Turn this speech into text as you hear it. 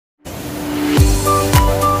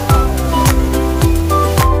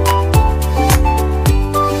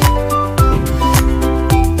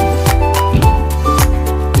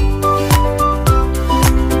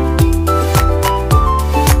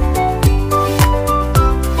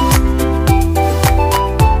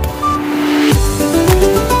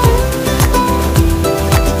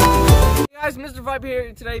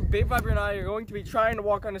today, Babe Viper and I are going to be trying to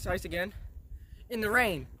walk on this ice again in the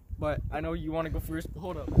rain. But I know you want to go first.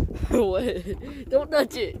 Hold up. What? Don't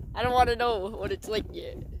touch it. I don't want to know what it's like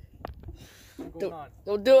yet. What's going on?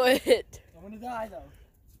 Don't do it. I'm gonna die though.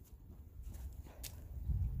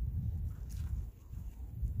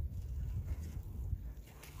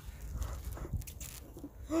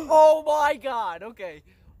 Oh my God! Okay.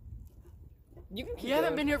 You can keep We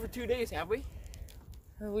haven't going. been here for 2 days, have we?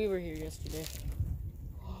 We were here yesterday.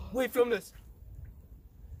 Wait, film this.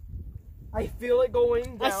 I feel it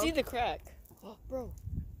going down. I see the crack. Oh, bro.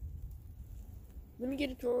 Let me get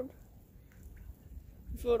it torn.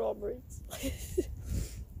 Before it all breaks.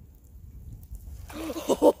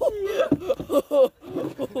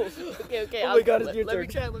 Okay. Oh my God, it's your Let me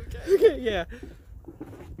turn. try. Okay, yeah.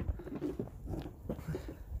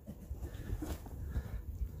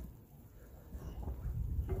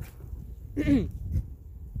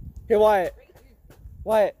 Here, Wyatt.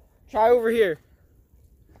 Wyatt, try over here.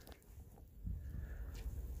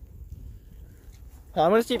 I'm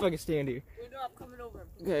gonna see if I can stand here. Wait, no, I'm coming over.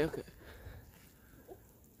 Okay.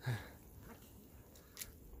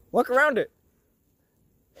 Walk around it.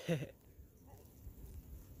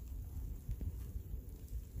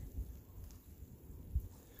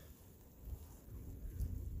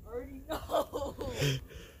 Already know.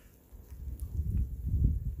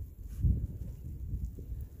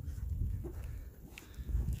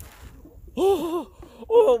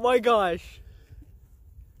 Oh my gosh.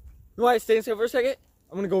 You want to stay still for a second?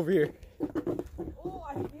 I'm gonna go over here. Oh,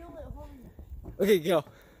 I feel it, homie. Okay, go.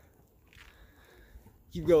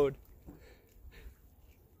 Keep going.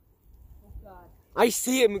 Oh, God. I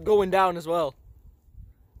see it going down as well.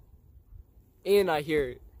 And I hear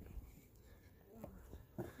it.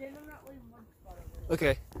 Stand on that little mud spot over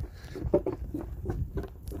Okay.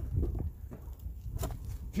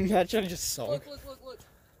 Imagine I just there. sunk. Look.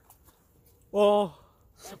 Oh,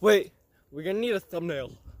 wait. We're gonna need a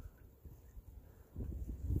thumbnail.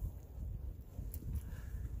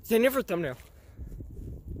 Stand here for a thumbnail.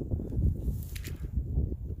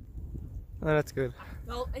 Oh, that's good.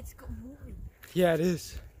 No, it's moving. Yeah, it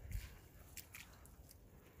is.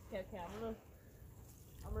 Okay, I'm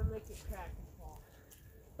gonna make it crack and fall.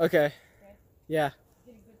 Okay. Okay. Yeah.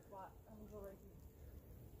 Get a good spot. I'm gonna go right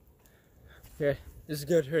here. Okay. This is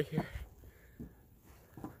good right here.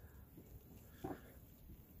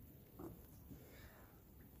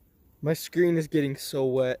 My screen is getting so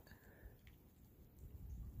wet.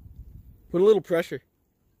 Put a little pressure.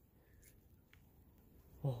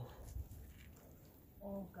 Oh.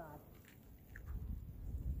 Oh, God.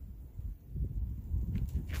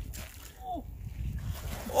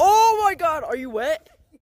 Oh my God, are you wet?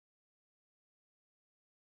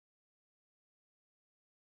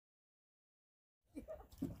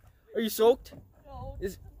 Are you soaked? No.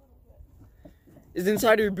 Is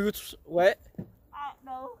inside of your boots wet?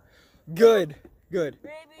 No. Good. Maybe.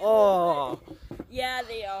 Oh. Yeah,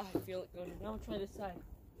 they are. I feel it going. Now try this side.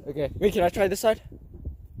 Okay. Wait, can I try this side?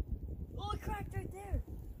 Oh, it cracked right there.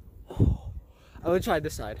 I will try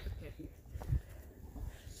this side. Okay.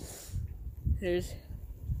 There's.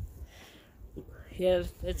 Yeah,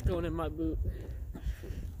 it's going in my boot.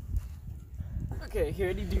 Okay,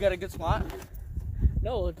 here, you got a good spot?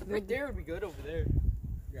 No, it's Right there would be good over there.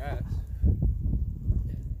 Grass.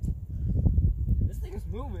 This thing is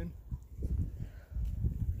moving.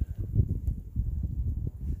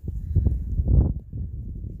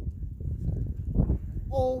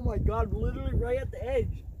 Oh my God, literally right at the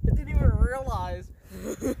edge. I didn't even realize.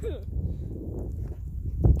 You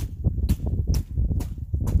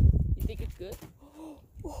think it's good?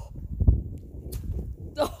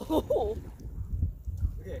 No.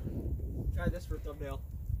 Okay, try this for a thumbnail.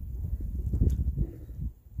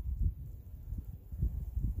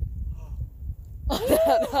 No. I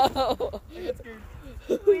got scared.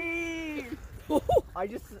 Please.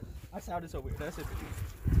 I sounded so weird. That's it.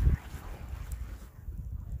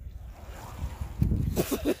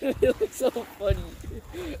 It looks so funny.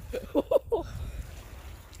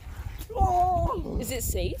 Oh. Is it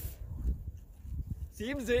safe?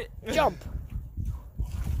 Seems it. Jump.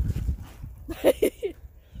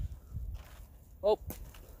 Oh.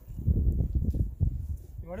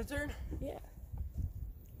 You want to turn? Yeah.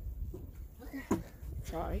 Okay.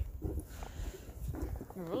 Try. I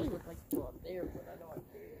really would like to go up there, but I know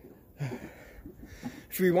I can't.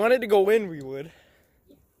 If we wanted to go in, we would.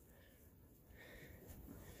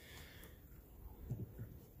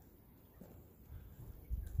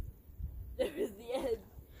 There's the end.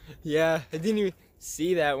 Yeah, I didn't even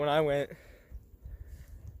see that when I went.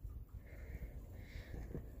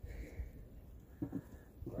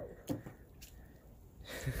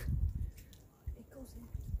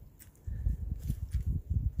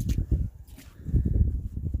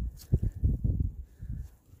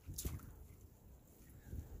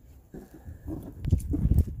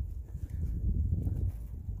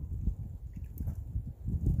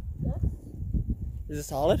 Is it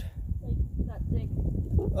solid? Like that thick.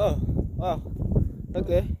 Oh, wow.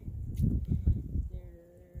 Okay.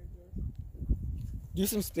 Do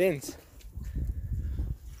some spins.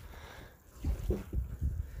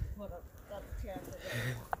 Hold up. That's a chance.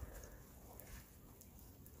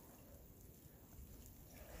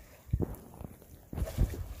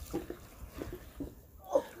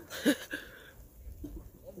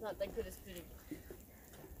 It's not that good at spinning.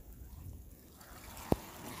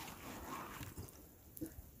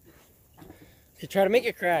 Okay, try to make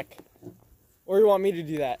it crack. Or you want me to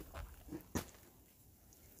do that?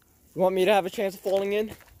 You want me to have a chance of falling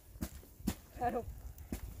in? I don't.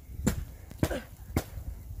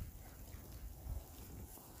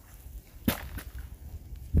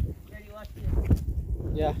 Ready, watch this.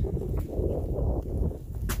 Yeah.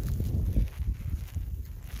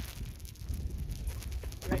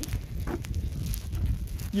 Ready?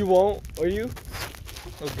 You won't, are you?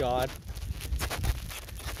 Oh God.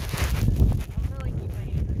 I'm gonna like keep my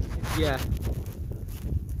hand. Yeah.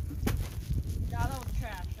 No, that was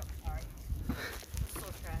trash. I'm sorry. It's so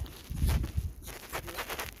trash.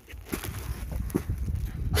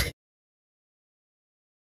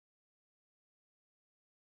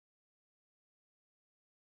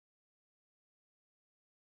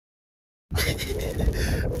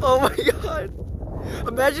 Oh my God.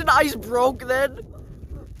 Imagine the ice broke then.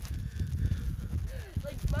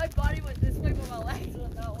 Like my body went this way, but my legs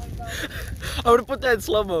went that way. I would have put that in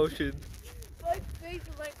slow motion. My face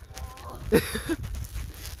was like, oh.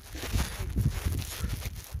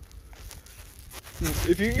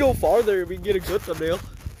 If you can go farther, we can get a good thumbnail.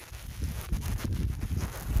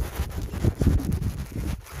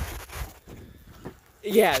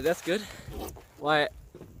 Yeah, that's good. Why?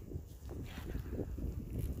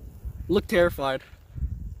 Look terrified.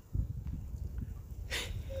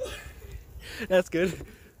 That's good.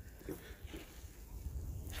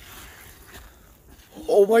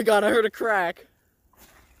 Oh my God, I heard a crack.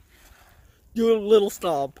 Do a little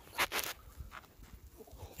stomp.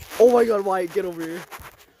 Oh my God, Wyatt, get over here.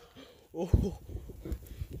 Oh,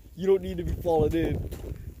 you don't need to be falling in.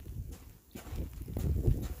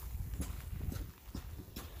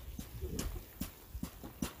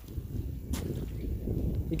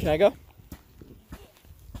 Can I go?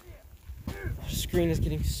 The screen is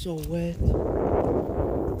getting so wet.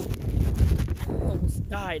 Almost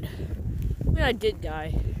died. I mean, I did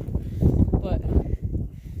die, but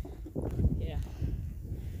yeah,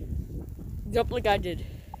 jump like I did.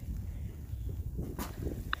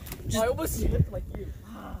 I almost slipped like you.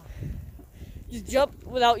 Just jump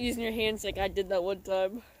without using your hands like I did that one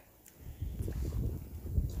time.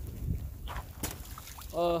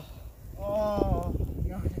 Oh,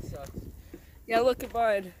 God, that sucks. Yeah, look at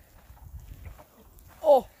mine.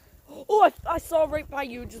 Oh, I saw right by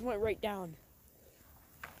you. It just went right down.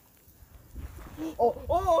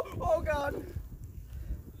 Oh, God.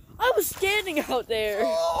 I was standing out there.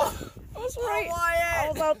 Oh, I was right. Wyatt. I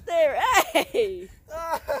was out there. Hey,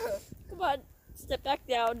 come on, step back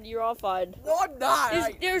down. You're all fine. No, I'm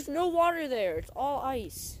not. There's no water there. It's all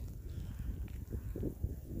ice.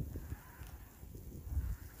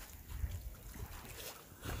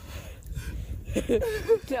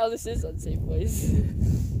 Now this is unsafe place.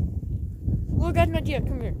 Look, I got an idea.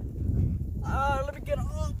 Come here. Let me get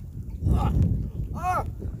up.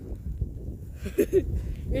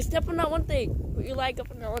 You're stepping on that one thing. Put your leg up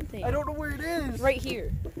on that one thing. I don't know where it is. Right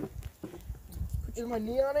here. Is my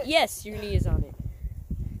knee on it? Yes, your knee is on it.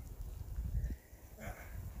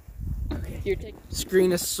 Okay. Here, take.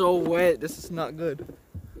 Screen is so wet. This is not good.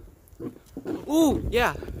 Ooh,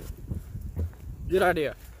 yeah. Good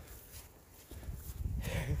idea.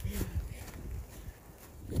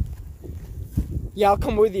 Yeah, I'll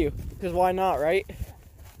come with you. Because why not, right?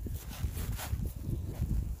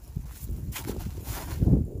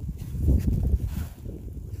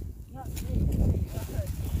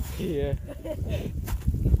 Yeah. I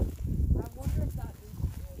wonder if that is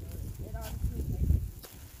it honestly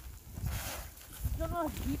I don't know how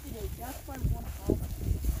deep it is. That's why I want to follow.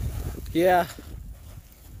 Yeah.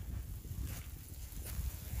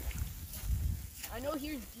 I know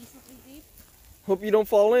here's decently deep. Hope you don't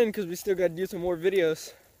fall in because we still got to do some more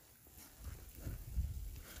videos.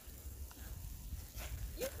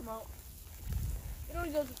 You come out. It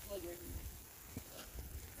only goes this way right here.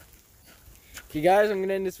 Okay guys, I'm going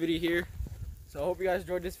to end this video here. So I hope you guys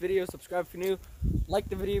enjoyed this video. Subscribe if you're new. Like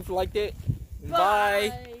the video if you liked it. Bye.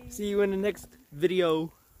 Bye. See you in the next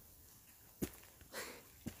video.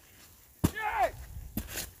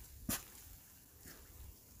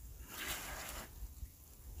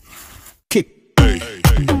 Kick. Hey, hey,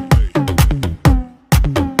 hey.